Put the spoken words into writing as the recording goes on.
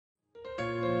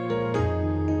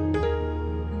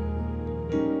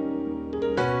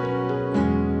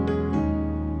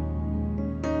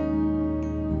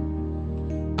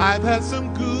I've had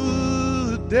some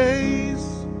good days.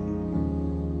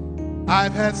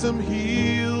 I've had some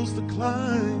hills to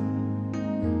climb.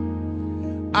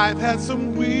 I've had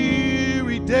some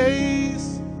weary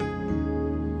days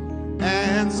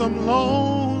and some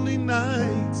lonely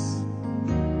nights.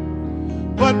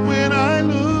 But when I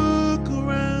look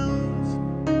around,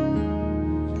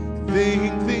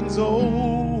 think things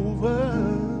over,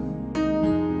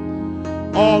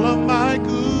 all of my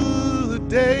good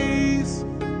days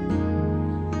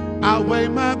outweigh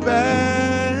my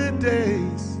bad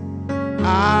days.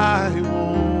 I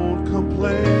won't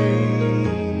complain.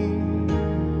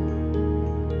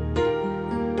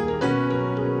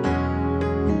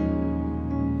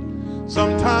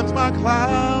 Sometimes my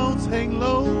clouds hang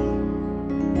low,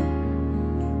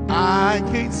 I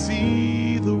can't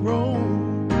see the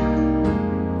road.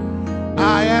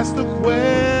 I ask the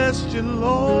question,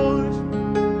 Lord,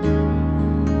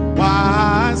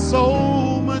 why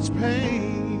so much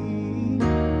pain?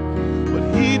 But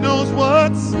He knows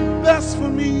what's best for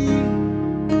me,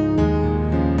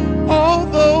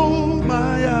 although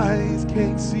my eyes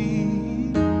can't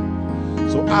see.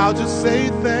 So I'll just say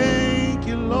thank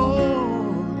you,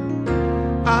 Lord.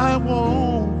 I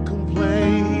won't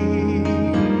complain.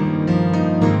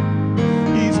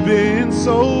 He's been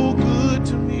so good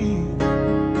to me.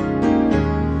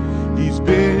 He's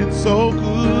been so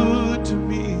good to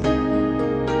me,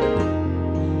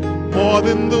 more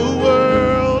than the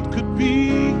world could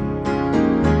be.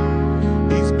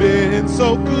 He's been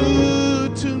so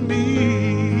good to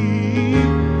me.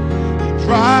 He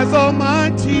dries all my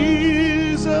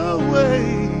tears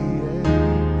away,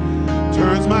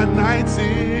 turns my nights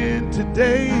into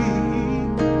days.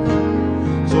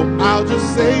 So I'll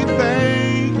just say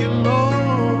thank you,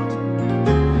 Lord.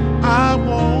 I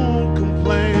won't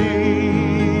complain.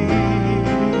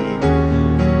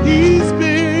 He's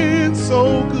been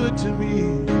so good to me.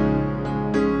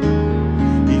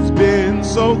 He's been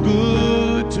so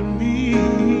good to me,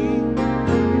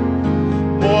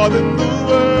 more than the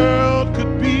world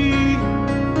could be.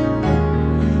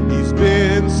 He's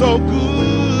been so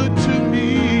good to me.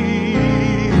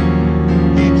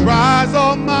 He dries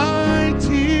all my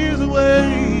tears away,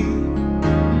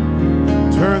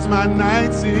 turns my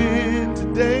nights into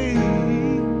days.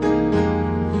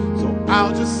 So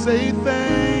I'll just say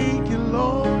thank you,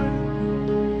 Lord.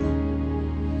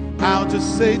 I'll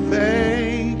just say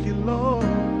thank you, Lord.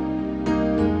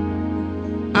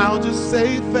 I'll just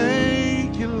say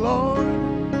thank you, Lord.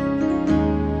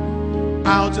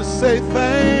 I'll just say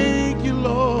thank you,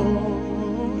 Lord.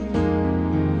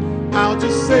 I'll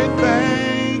just say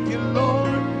thank you,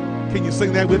 Lord. Can you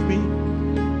sing that with me?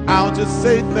 I'll just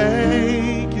say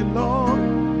thank you, Lord.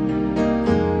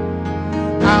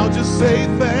 I'll just say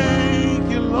thank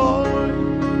you, Lord.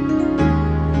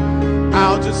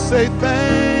 I'll just say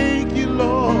thank you,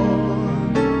 Lord.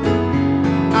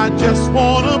 I just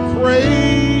want to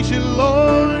praise you,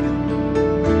 Lord.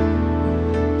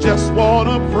 Just want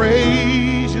to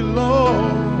praise you,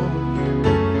 Lord.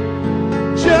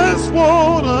 Just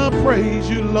want to praise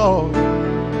you, Lord.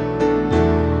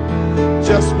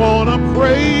 Just want to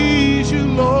praise you,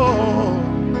 Lord.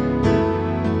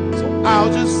 So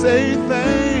I'll just say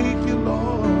thank you,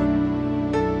 Lord.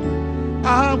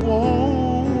 I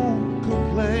won't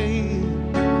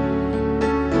complain.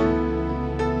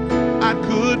 I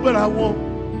could, but I won't.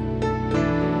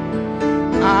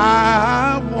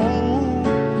 I won't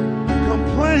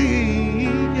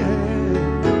complain, yeah.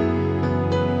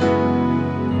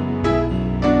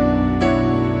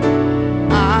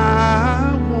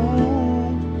 I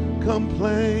won't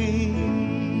complain.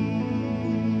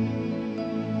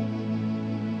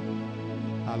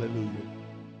 Hallelujah.